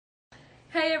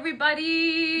Hey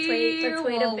everybody! Let's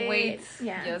wait a We'll bit. Wait.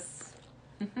 Yeah. Yes.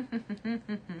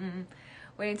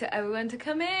 Waiting for everyone to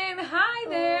come in. Hi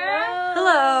there.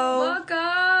 Hello.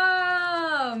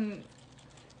 Welcome.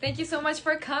 Thank you so much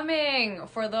for coming.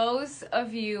 For those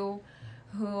of you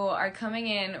who are coming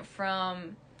in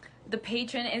from the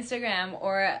patron Instagram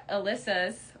or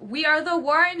Alissa's, we are the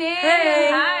Warning. Hey.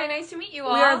 Hi, nice to meet you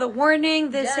all. We are the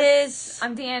Warning. This is.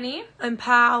 I'm Danny. I'm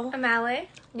Pau. I'm Ale.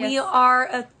 We Yes.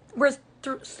 are we're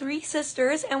three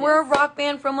sisters, and we're a rock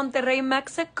band from Monterrey,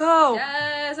 Mexico.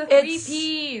 Yes, a It's-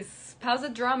 three-piece. Pau's the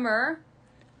drummer,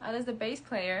 Ali's the bass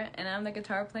player, and I'm the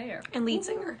guitar player. And lead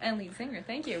singer. And lead singer,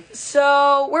 thank you.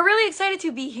 So we're really excited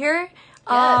to be here.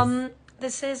 Yes.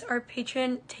 This is our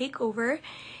patron takeover,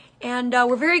 and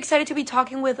we're very excited to be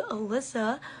talking with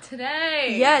Alissa.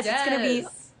 Today. Yes, it's gonna be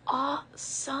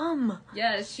awesome.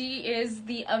 Yes, she is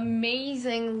the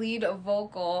amazing lead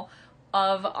vocal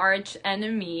of Arch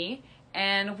Enemy.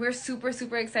 And we're super,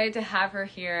 super excited to have her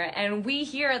here. And we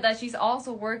hear that she's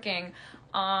also working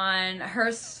on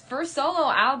her first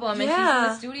solo album. And she's in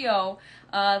the studio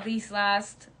these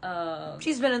last...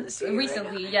 She's been in the studio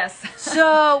recently, right yes.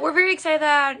 So we're very excited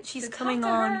that she's To coming talk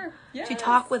to on her. Yes. to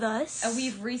talk with us. And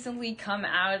we've recently come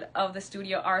out of the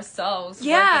studio ourselves.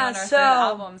 Yeah, working on our so- third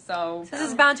album. So This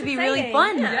is bound to be really Exciting,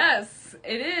 fun. yeah. yes,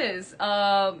 it is.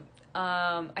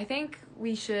 I think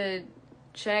we should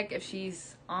check if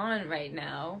she's on right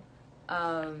now.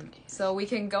 So we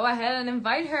can go ahead and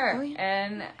invite her Oh, yeah.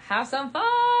 and have some fun.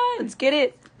 Let's get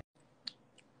it.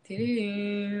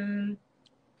 Ta-da.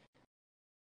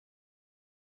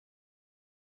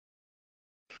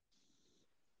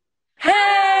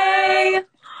 Hey!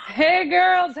 Hey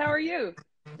girls, how are you?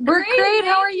 We're great.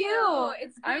 How thank are you?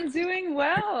 It's great. I'm doing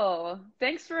well.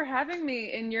 Thanks for having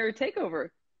me in your takeover.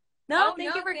 No, Oh,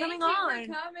 thank you for coming thank on. you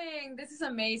for coming. This is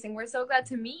amazing. We're so glad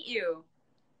to meet you.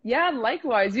 Yeah,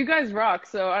 likewise. You guys rock,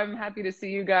 so I'm happy to see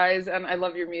you guys, and I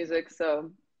love your music,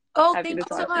 so Oh, happy thank to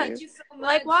you so talk to much. Thank you so much.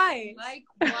 Likewise.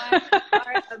 Likewise. You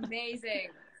are amazing.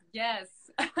 Yes.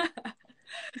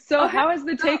 So Okay. how has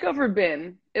the takeover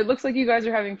been? It looks like you guys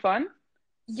are having fun.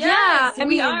 Yes, I we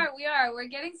mean- are. We are. We're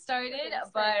getting started,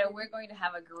 but we're going to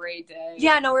have a great day.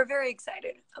 Yeah, no, we're very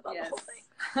excited about Yes.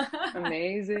 the whole thing.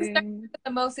 Amazing.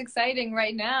 The most exciting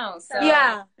right now. So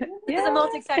Yeah, this is the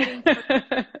most exciting.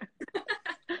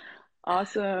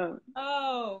 Awesome.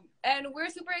 Oh, and we're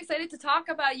super excited to talk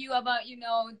about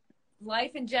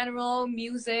life in general,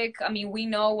 music. I mean, we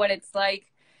know what it's like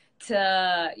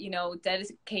to,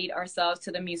 dedicate ourselves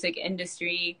to the music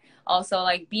industry. Also,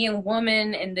 like being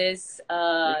woman in this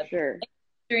For sure.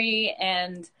 industry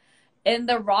and in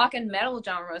the rock and metal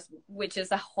genres, which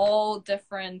is a whole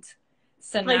different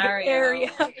scenario.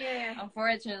 area. Yeah.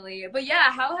 Unfortunately. But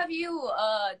yeah, how have you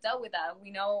dealt with that? We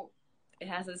know it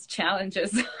has its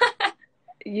challenges.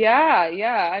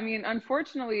 Yeah. I mean,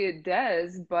 unfortunately it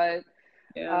does, but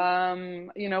Yeah.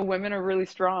 women are really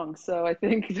strong. So I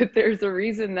think that there's a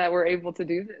reason that we're able to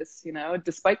do this,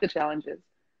 despite the challenges.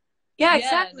 Yeah, Yeah,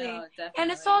 exactly. no, And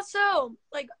it's definitely. also,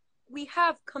 like, we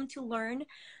have come to learn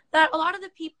that a lot of the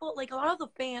people, like, a lot of the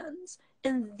fans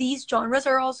in these genres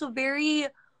are also very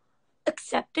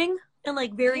accepting and,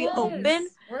 like, very Yes. open.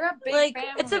 We're a big Like,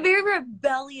 family. it's a very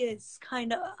rebellious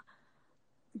kind of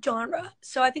genre.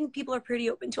 So I think people are pretty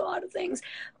open to a lot of things.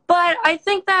 But I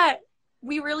think that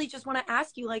we really just want to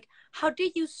ask you, like, how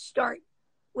did you start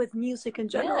with music in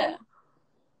general? Yeah.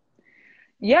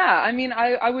 Yeah, I mean,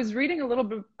 I was reading a little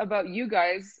bit about you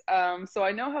guys, so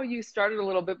I know how you started a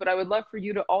little bit, but I would love for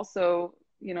you to also,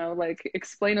 like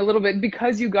explain a little bit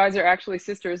because you guys are actually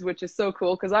sisters, which is so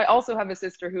cool. Because I also have a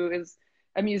sister who is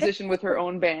a musician with her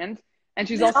own band, and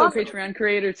she's That's also awesome. a Patreon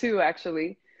creator too,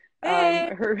 actually.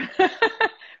 Hey. Her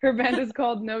her band is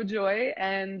called No Joy,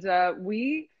 and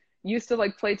we used to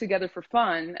like play together for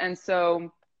fun, and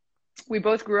so we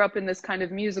both grew up in this kind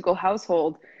of musical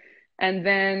household. And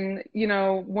then,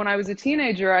 when I was a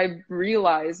teenager, I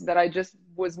realized that I just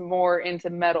was more into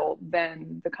metal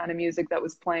than the kind of music that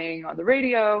was playing on the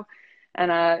radio.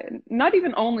 And not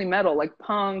even only metal, like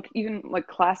punk, even like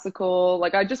classical.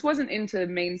 Like I just wasn't into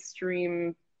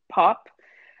mainstream pop,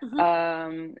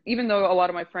 even though a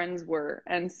lot of my friends were.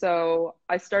 And so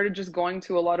I started just going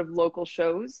to a lot of local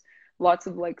shows, lots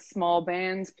of like small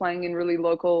bands playing in really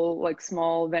local, like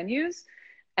small venues.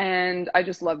 And I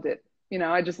just loved it.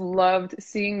 I just loved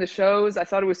seeing the shows. I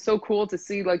thought it was so cool to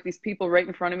see like these people right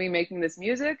in front of me making this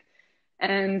music.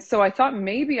 And so I thought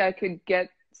maybe I could get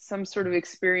some sort of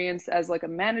experience as like a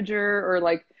manager or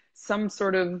like some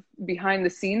sort of behind the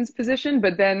scenes position.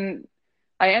 But then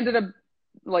I ended up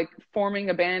like forming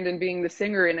a band and being the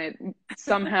singer in it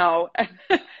somehow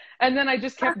And then I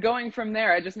just kept going from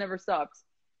there. I just never stopped.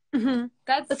 Mm-hmm.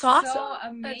 That's so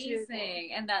awesome. That's really Amazing.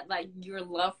 Cool. And that like your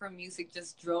love for music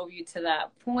just drove you to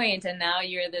that point, and now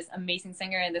you're this amazing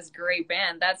singer in this great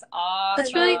band. That's awesome.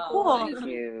 That's really cool. Thank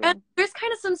you. And there's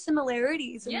kind of some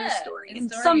similarities in this story in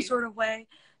some stories. sort of way.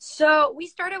 So we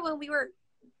started when we were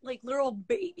like little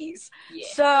babies. Yeah.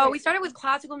 So we started with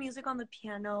classical music on the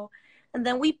piano, and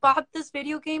then we bought this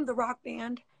video game, the Rock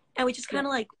Band, and we just kind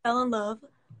of like fell in love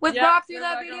with rock through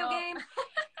that video game.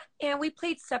 And we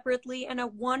played separately, and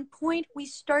at one point we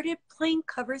started playing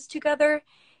covers together,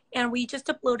 and we just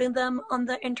uploaded them on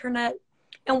the internet.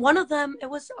 And one of them, it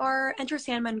was our Enter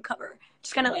Sandman cover,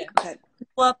 just kind of like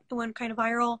blew up, it went kind of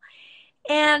viral.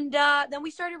 And then we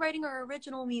started writing our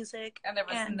original music, and there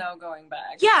was no going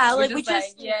back. Yeah, like we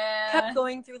just kept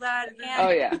going through that.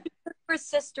 And for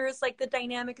sisters, like the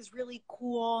dynamic is really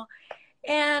cool.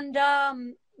 And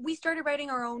we started writing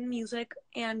our own music,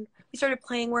 and we started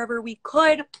playing wherever we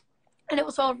could. And it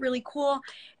was all really cool.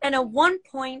 And at one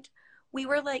point, we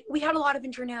had a lot of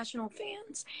international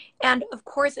fans. And of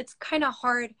course, it's kind of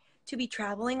hard to be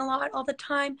traveling a lot all the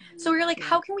time. So we were like,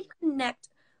 how can we connect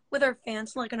with our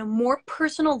fans like on a more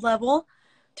personal level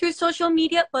through social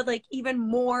media, but like even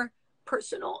more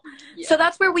personal? So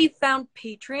that's where we found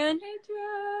Patreon.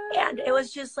 And it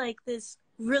was just like this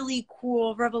really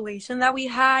cool revelation that we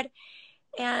had.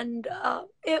 And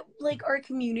it like our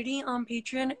community on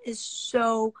Patreon is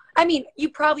so, I mean, you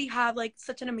probably have like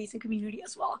such an amazing community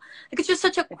as well. Like it's just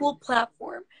such a cool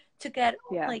platform to get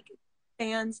like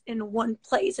fans in one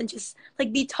place and just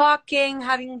like be talking,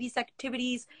 having these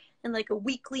activities in like a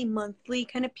weekly, monthly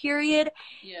kind of period.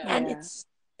 And it's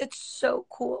so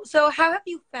cool. So how have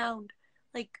you found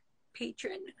like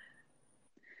Patreon?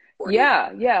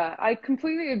 Yeah, I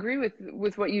completely agree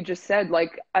with what you just said.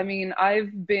 Like, I mean,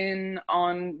 I've been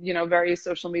on, you know, various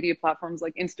social media platforms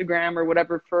like Instagram or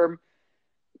whatever for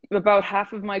about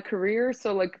half of my career,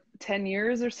 so like 10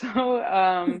 years or so.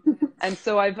 And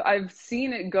so I've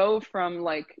seen it go from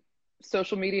like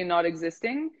social media not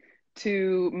existing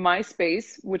to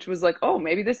MySpace, which was like, oh,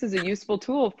 maybe this is a useful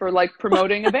tool for like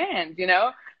promoting a band, you know?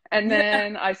 And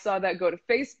then I saw that go to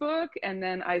Facebook, and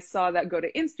then I saw that go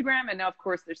to Instagram, and now of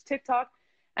course there's TikTok,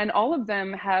 and all of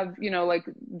them have, you know, like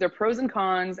their pros and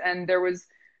cons. And there was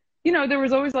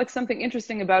always like something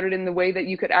interesting about it in the way that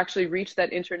you could actually reach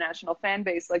that international fan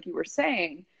base, like you were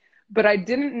saying. But I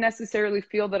didn't necessarily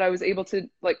feel that I was able to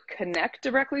like connect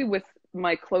directly with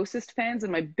my closest fans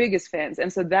and my biggest fans.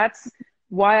 And so that's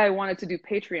why I wanted to do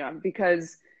Patreon,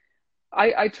 because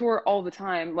I tour all the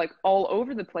time, like all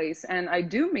over the place, and I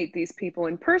do meet these people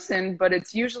in person, but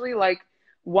it's usually like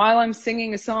while I'm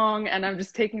singing a song and I'm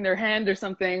just taking their hand or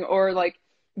something, or like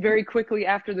very quickly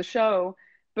after the show.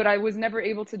 But I was never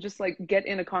able to just like get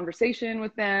in a conversation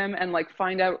with them and like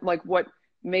find out like what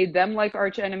made them like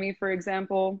Arch Enemy, for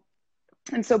example.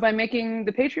 And so by making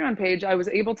the Patreon page, I was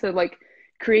able to like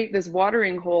create this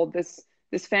watering hole, this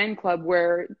fan club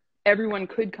where everyone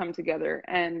could come together.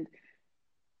 And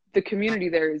the community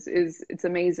there is it's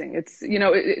amazing. It's, you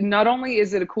know, not only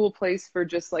is it a cool place for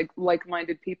just like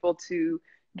like-minded people to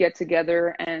get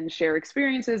together and share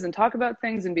experiences and talk about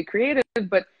things and be creative,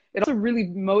 but it also really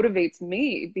motivates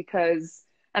me because,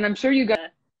 and I'm sure you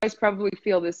guys probably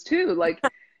feel this too, like,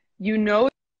 you know,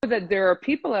 that there are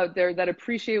people out there that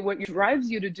appreciate what drives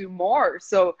you to do more.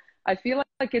 So I feel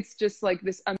like it's just like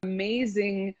this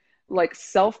amazing, like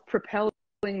self-propelling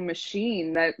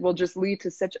machine that will just lead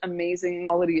to such amazing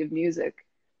quality of music.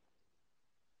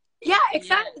 Yeah,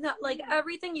 exactly. Like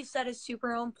everything you said is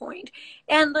super on point.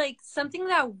 And like something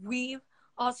that we've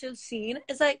also seen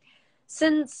is like,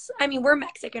 since, I mean, we're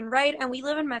Mexican, right? And we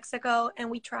live in Mexico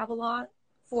and we travel a lot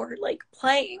for like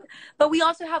playing, but we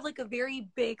also have like a very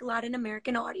big Latin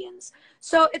American audience.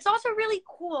 So it's also really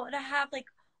cool to have like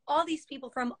all these people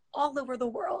from all over the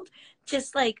world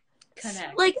just like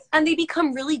connect, like, and they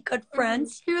become really good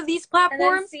friends through these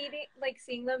platforms. And then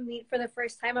seeing them meet for the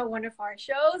first time at one of our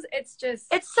shows, it's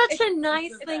such a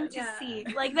nice thing to see.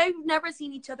 Like they've never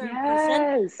seen each other in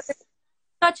person.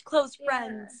 Such close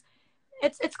friends.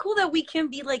 It's cool that we can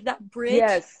be like that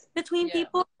bridge between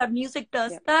people. That music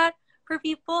does that for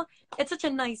people. It's such a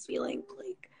nice feeling.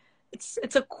 Like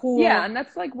it's a cool, and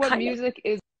that's like what music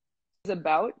is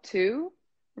about too,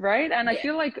 right? And I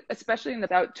feel like, especially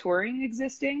without touring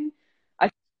existing, I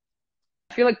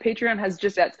feel like Patreon has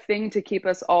just that thing to keep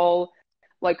us all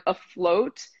like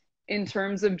afloat in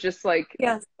terms of just like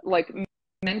like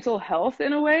mental health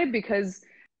in a way, because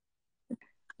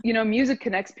you know, music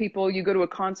connects people. You go to a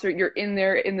concert, you're in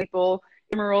there, in the people,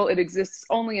 ephemeral, it exists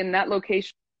only in that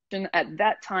location at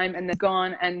that time and then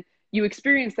gone. And you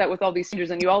experience that with all these strangers,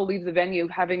 and you all leave the venue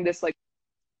having this like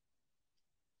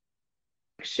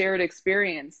shared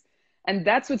experience. And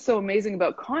that's what's so amazing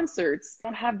about concerts. I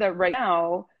don't have that right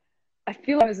now. I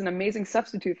feel like it's an amazing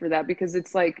substitute for that, because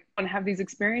it's like I have these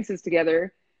experiences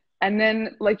together. And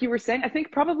then, like you were saying, I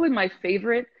think probably my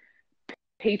favorite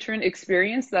patron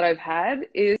experience that I've had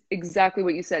is exactly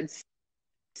what you said.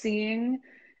 Seeing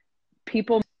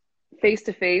people face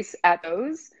to face at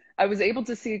those. I was able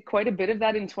to see quite a bit of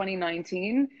that in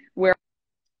 2019, where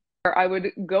I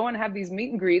would go and have these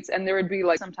meet and greets, and there would be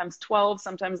like sometimes 12,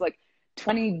 sometimes like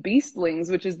 20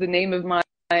 beastlings, which is the name of my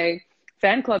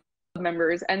fan club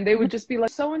members, and they would just be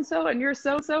like, so and so, and you're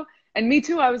so and so, and me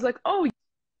too. I was like, oh,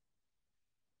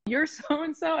 you're so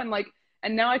and so, and like,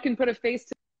 and now I can put a face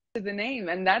to the name,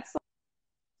 and that's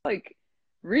like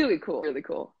really cool, really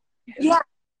cool. Yeah.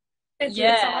 It's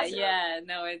awesome.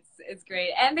 No, it's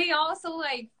great. And they also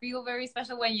like feel very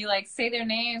special when you like say their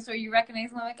names or you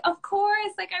recognize them. Like, of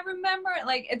course, like I remember.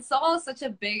 Like, it's all such a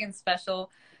big and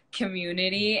special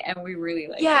community, and we really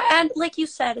like it. And like you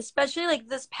said, especially like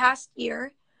this past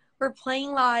year where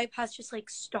playing live has just like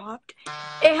stopped.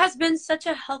 It has been such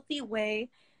a healthy way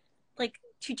like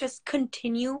to just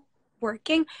continue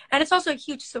working, and it's also a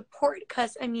huge support,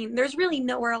 because I mean there's really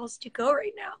nowhere else to go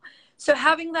right now. So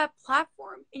having that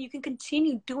platform, and you can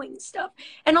continue doing stuff,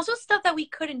 and also stuff that we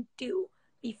couldn't do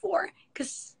before,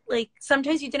 because like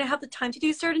sometimes you didn't have the time to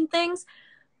do certain things,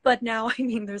 but now I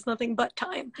mean there's nothing but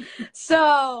time.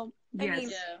 So I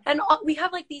mean, and we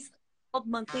have like these called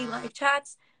monthly live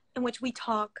chats in which we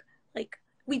talk. Like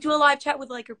we do a live chat with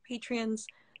like our Patreons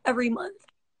every month,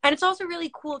 and it's also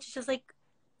really cool to just like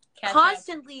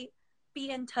constantly be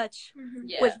in touch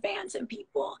with fans and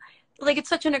people. Like, it's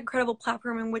such an incredible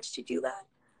platform in which to do that.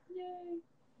 Yay.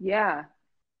 Yeah.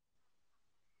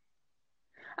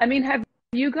 I mean, have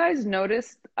you guys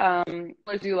noticed,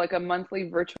 let's do like a monthly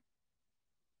virtual.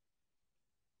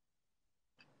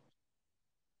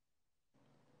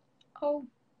 Oh.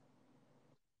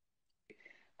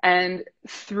 And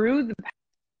through the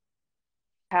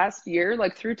past year,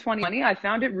 like through 2020, I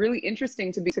found it really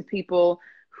interesting to be to people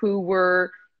who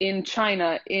were in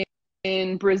China,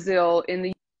 in Brazil, in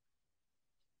the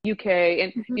UK,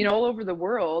 and you know, all over the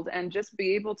world, and just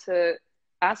be able to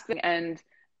ask them, and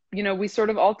you know, we sort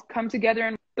of all come together,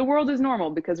 and the world is normal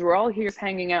because we're all here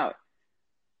hanging out.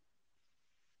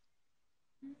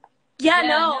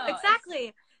 No,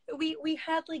 exactly. We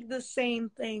had like the same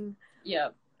thing.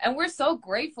 And we're so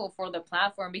grateful for the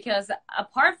platform, because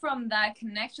apart from that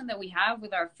connection that we have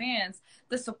with our fans,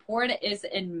 the support is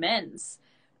immense.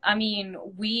 I mean,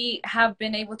 we have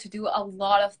been able to do a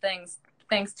lot of things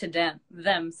thanks to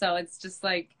them. So it's just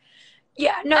like,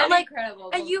 like incredible.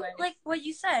 And you like what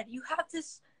you said, you have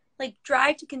this like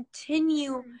drive to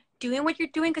continue doing what you're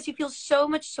doing, because you feel so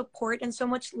much support and so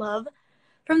much love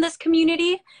from this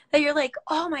community that you're like,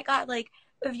 oh my God, like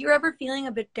if you're ever feeling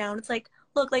a bit down, it's like,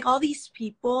 look, like all these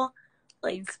people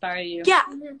like inspire you.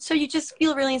 So you just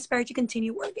feel really inspired to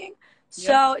continue working.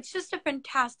 So it's just a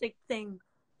fantastic thing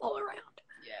all around.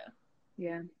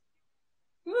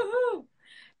 Woohoo.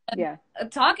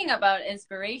 Talking about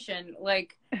inspiration,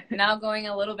 like now going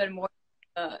a little bit more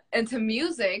into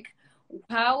music,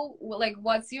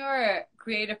 what's your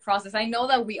creative process? I know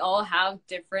that we all have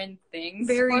different things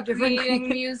for creating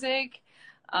music.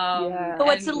 But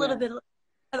what's a little bit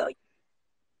about you?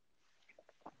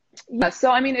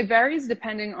 So I mean, it varies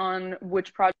depending on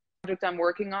which project I'm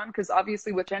working on, because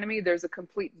obviously with Enemy there's a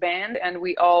complete band, and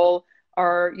we all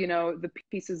are, you know, the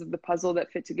pieces of the puzzle that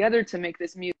fit together to make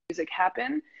this music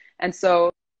happen. And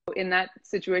so in that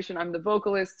situation, I'm the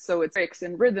vocalist, so it's lyrics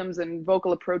and rhythms and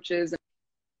vocal approaches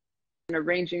and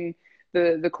arranging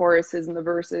the choruses and the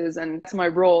verses, and that's my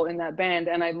role in that band.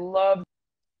 And I love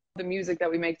the music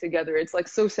that we make together. It's like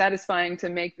so satisfying to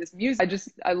make this music.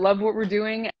 I love what we're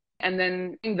doing, and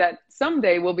then that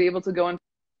someday we'll be able to go and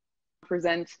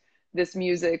present this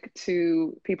music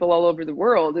to people all over the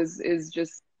world is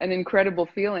just an incredible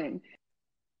feeling.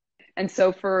 And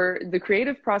so for the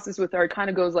creative process with art, kind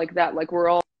of goes like that. Like we're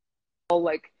all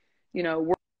like, you know,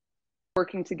 we're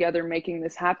working together, making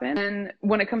this happen. And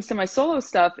when it comes to my solo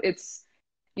stuff, it's,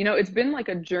 you know, it's been like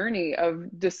a journey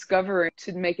of discovering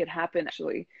to make it happen,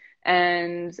 actually.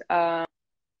 And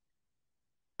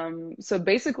so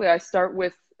basically I start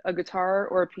with a guitar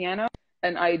or a piano,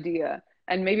 an idea.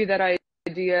 And maybe that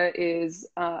idea is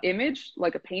image,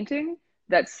 like a painting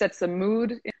that sets a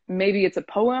mood. Maybe it's a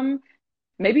poem.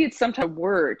 Maybe it's some type of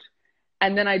word.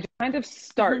 And then I just kind of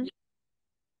start.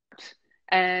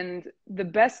 And the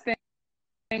best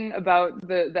thing about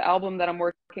the album that I'm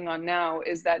working on now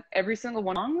is that every single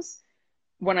one of the songs,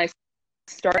 when I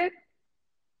start it,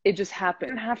 it just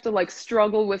happens. I don't have to like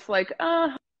struggle with like,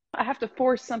 I have to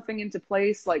force something into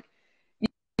place. Like,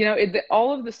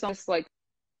 all of the songs like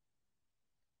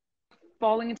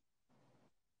falling into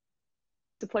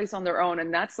place on their own,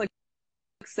 and that's like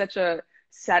such a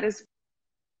satisfying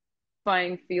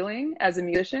feeling as a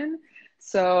musician.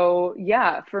 So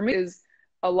yeah, for me is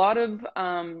a lot of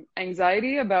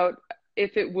anxiety about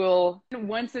if it will,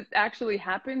 once it actually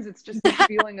happens, it's just a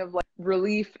feeling of like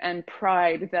relief and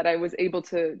pride that I was able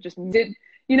to just it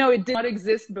did not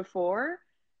exist before,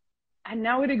 and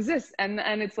now it exists, and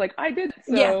it's like I did.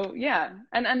 So yeah.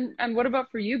 And what about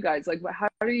for you guys? Like how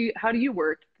do you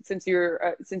work since you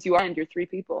are and you're three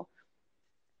people?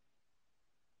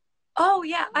 Oh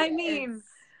yeah, I mean,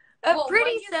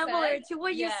 pretty similar to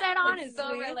what you said, honestly. It's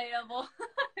so relatable.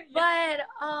 But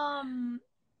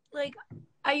like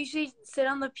I usually sit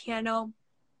on the piano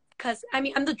because I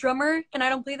mean I'm the drummer and I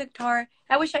don't play the guitar.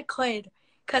 I wish I could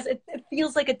because it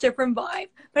feels like a different vibe.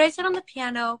 But I sit on the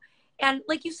piano, and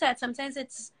like you said, sometimes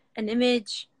it's an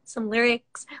image, some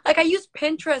lyrics. Like I use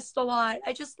Pinterest a lot.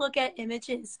 I just look at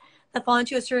images that fall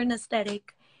into a certain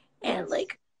aesthetic, and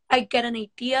like I get an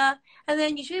idea. And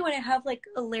then usually when I have like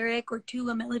a lyric or two,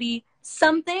 a melody,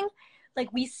 something,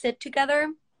 like we sit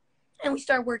together and we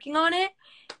start working on it.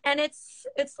 And it's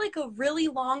like a really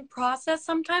long process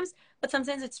sometimes, but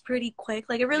sometimes it's pretty quick.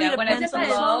 Like it really depends on the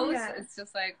song. It's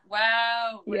just like,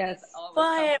 wow. Yes.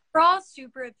 But we're all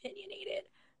super opinionated.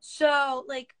 So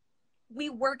like we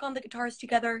work on the guitars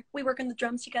together, we work on the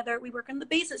drums together, we work on the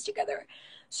basses together.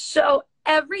 So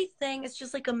everything is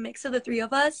just like a mix of the three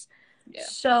of us. Yeah.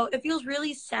 So it feels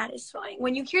really satisfying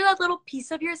when you hear that little piece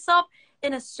of yourself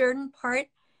in a certain part,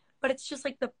 but it's just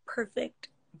like the perfect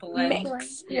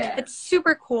mix. Yeah. It's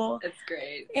super cool. It's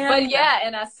great. And,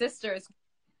 and as sisters,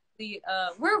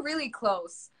 we're really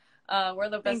close. We're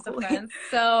the best of friends.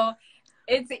 So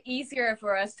it's easier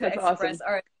for us to express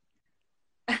our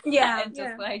and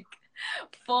just like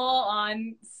full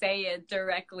on say it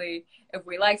directly if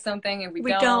we like something, if we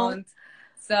don't.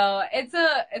 So it's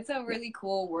a really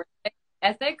cool work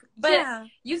ethic. But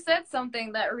you said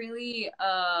something that really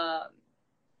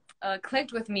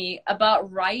clicked with me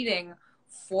about writing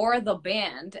for the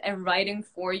band and writing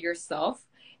for yourself.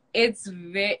 It's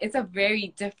a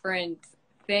very different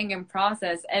thing and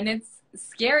process, and it's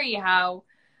scary how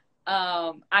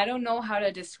I don't know how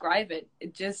to describe it.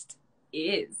 It just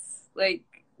is like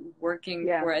working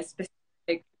for a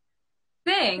specific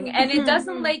thing, and it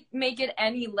doesn't like make it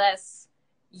any less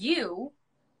you.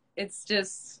 It's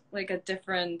just like a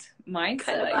different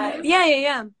mindset. Kind of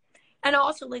yeah. And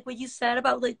also like what you said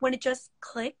about like when it just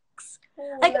clicks.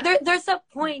 Like there's a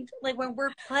point like when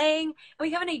we're playing and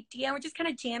we have an idea and we're just kind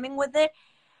of jamming with it,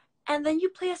 and then you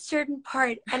play a certain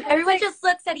part and everyone just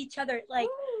looks at each other like,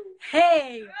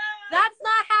 hey, that's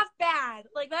not half bad.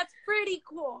 Like that's pretty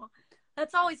cool.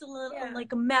 That's always a little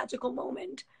like a magical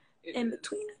moment in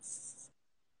between us.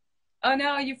 Oh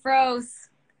no, you froze.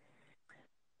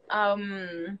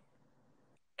 El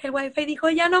Wi-Fi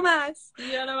dijo ya no más.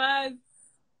 Ya no más.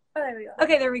 Oh, there we go.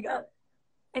 Okay, there we go.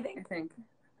 I think.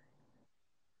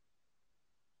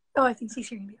 Oh, I think she's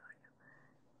hearing me.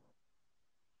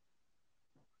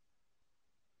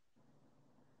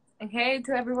 Okay,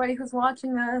 to everybody who's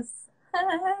watching us.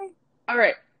 Hi. All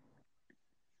right.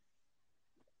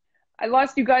 I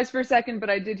lost you guys for a second, but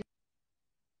I did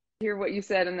hear what you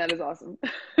said, and that is awesome.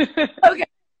 Okay.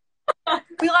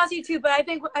 We lost you too, but I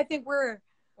think we're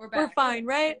back. We're fine,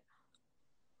 right?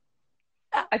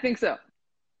 I think so.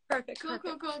 Perfect.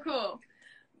 Cool.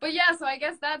 But yeah, so I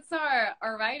guess that's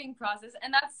our writing process,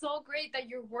 and that's so great that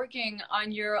you're working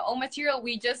on your own material.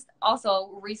 We just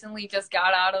also recently just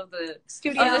got out of the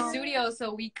studio,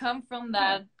 so we come from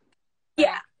that.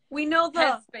 Yeah, we know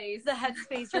the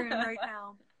headspace you're in right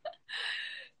now.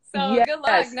 So yes, good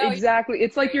luck. No, exactly.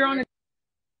 It's like you're on a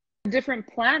different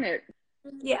planet.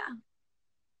 Yeah.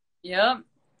 Yep.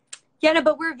 Yeah, no,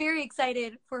 but we're very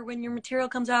excited for when your material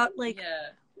comes out. Like,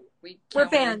 we're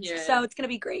fans, so it's gonna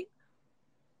be great.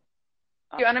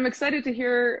 And I'm excited to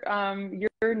hear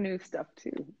your new stuff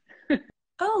too.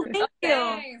 Oh, thank you.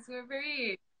 Thanks. We're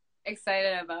very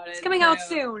excited about it. It's coming out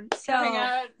soon.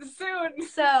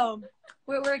 So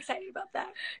we're excited about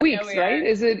that. Weeks, right?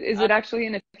 Is it actually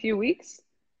in a few weeks?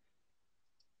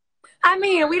 I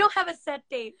mean, we don't have a set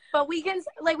date, but we can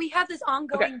we have this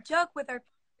ongoing joke with our.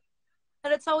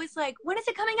 And it's always like, when is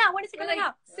it coming out? When is it coming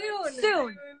out?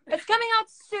 Soon. It's coming out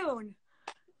soon.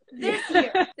 This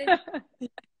year.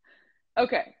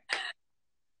 Okay.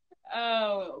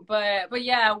 Oh, but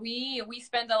yeah, we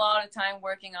spend a lot of time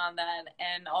working on that,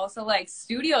 and also like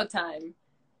studio time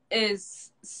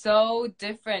is so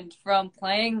different from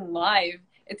playing live.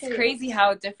 It's crazy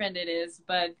how different it is,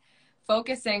 but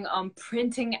focusing on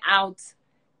printing out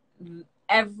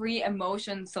every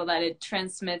emotion so that it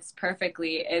transmits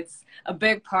perfectly. It's a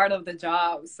big part of the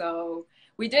job. So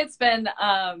we did spend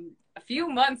a few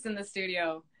months in the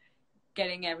studio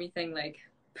getting everything like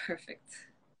perfect.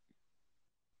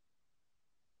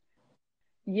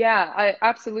 Yeah, I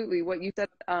absolutely. What you said,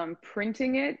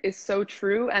 printing it is so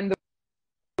true. And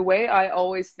the way I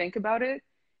always think about it,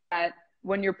 that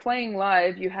when you're playing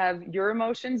live, you have your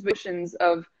emotions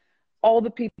of all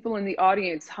the people in the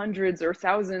audience, hundreds or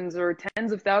thousands or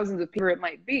tens of thousands of people it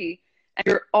might be, and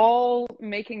you're all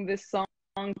making this song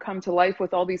come to life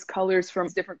with all these colors from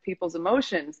different people's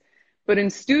emotions. But in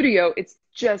studio, it's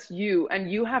just you,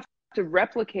 and you have to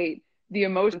replicate the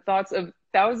emotion thoughts of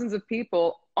thousands of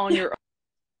people on your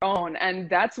own. And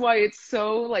that's why it's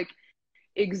so like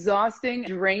exhausting,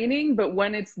 draining. But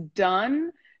when it's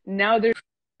done, now there's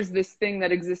this thing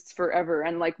that exists forever.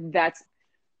 And like that's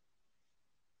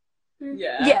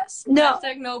Yeah. Yes. No.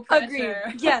 Hashtag no pressure.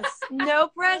 Agreed. Yes. No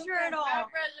pressure at all. No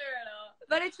pressure at all.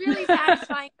 But it's really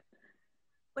satisfying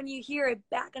when you hear it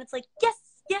back and it's like, yes,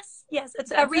 yes, yes.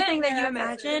 It's everything that you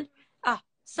imagined. Ah,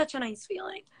 such a nice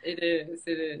feeling. It is.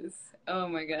 It is. Oh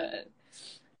my God.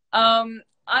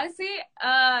 Honestly,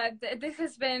 this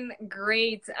has been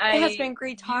great. It has been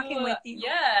great talking with you.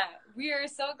 Yeah, we are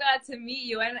so glad to meet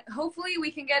you, and hopefully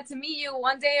we can get to meet you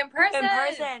one day in person. In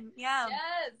person, yeah.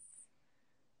 Yes.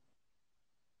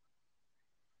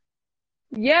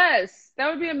 Yes, that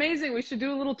would be amazing. We should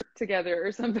do a little trip together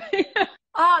or something.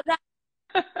 Oh, that's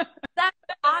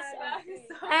awesome. That'd be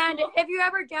so And cool. if you're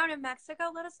ever down in Mexico,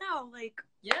 let us know. Like,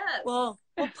 Yes. we'll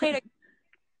play it.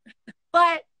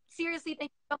 But seriously,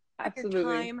 thank you so much for your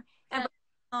Absolutely. time and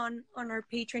on our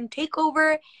patron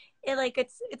takeover.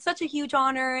 It's such a huge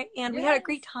honor, and we had a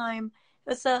great time. It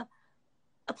was a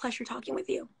pleasure talking with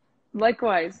you.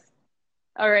 Likewise.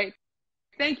 All right.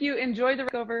 Thank you. Enjoy the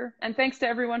recover. And thanks to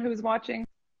everyone who's watching.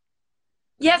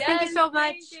 Yes, thank you so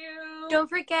much. Thank you. Don't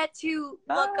forget to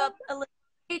look up Alissa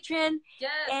patron.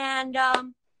 Yes. And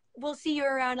we'll see you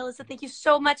around, Alissa. Thank you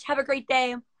so much. Have a great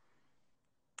day.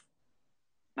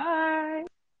 Bye.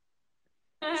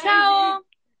 Ciao.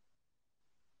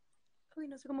 Uy,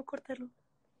 no sé cómo cortarlo.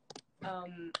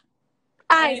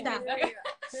 Ahí está.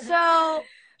 So,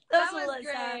 That was was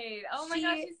Alissa. great. Oh my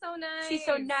gosh, she's so nice. She's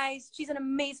so nice. She's an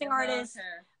amazing I love artist.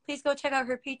 her. Please go check out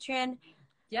her Patreon.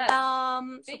 Yes.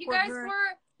 Thank you Support guys her.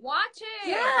 for watching.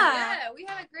 Yeah. We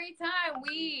had a great time.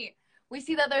 We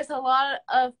see that there's a lot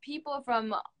of people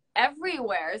from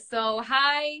everywhere. So,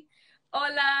 hi,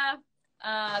 hola,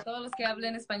 a todos los que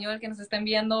hablen español que nos estén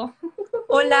viendo.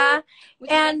 Hola.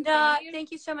 Muchas And gracias por venir.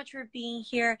 thank you so much for being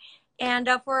here. And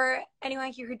for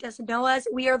anyone here who doesn't know us,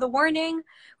 we are The Warning.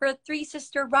 We're a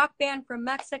three-sister rock band from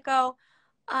Mexico.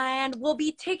 And we'll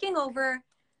be taking over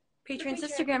Patreon's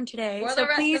Instagram today. For So the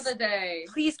rest please, of the day.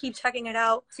 please keep checking it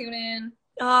out. Tune in.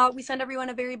 We send everyone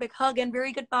a very big hug and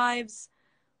very good vibes.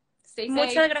 Stay safe.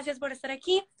 Muchas gracias por estar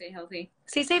aquí. Stay healthy.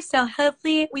 Stay safe, stay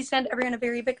healthy. We send everyone a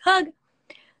very big hug.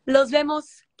 Los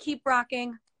vemos. Keep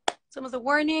rocking. Somos The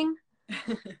Warning.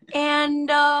 And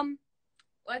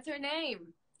What's her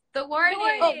name? The Warning.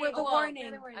 Oh, we're The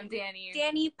Warning. I'm Danny.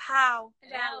 Danny Pau.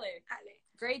 And Ale.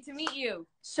 Great to meet you.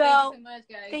 So, Thank you so much,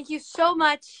 guys. thank you so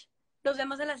much. Nos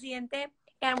vemos en la siguiente.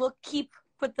 And we'll keep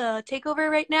with the takeover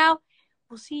right now.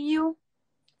 We'll see you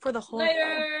for the whole.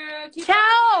 Later. Keep Ciao.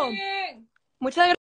 watching. Muchas gracias.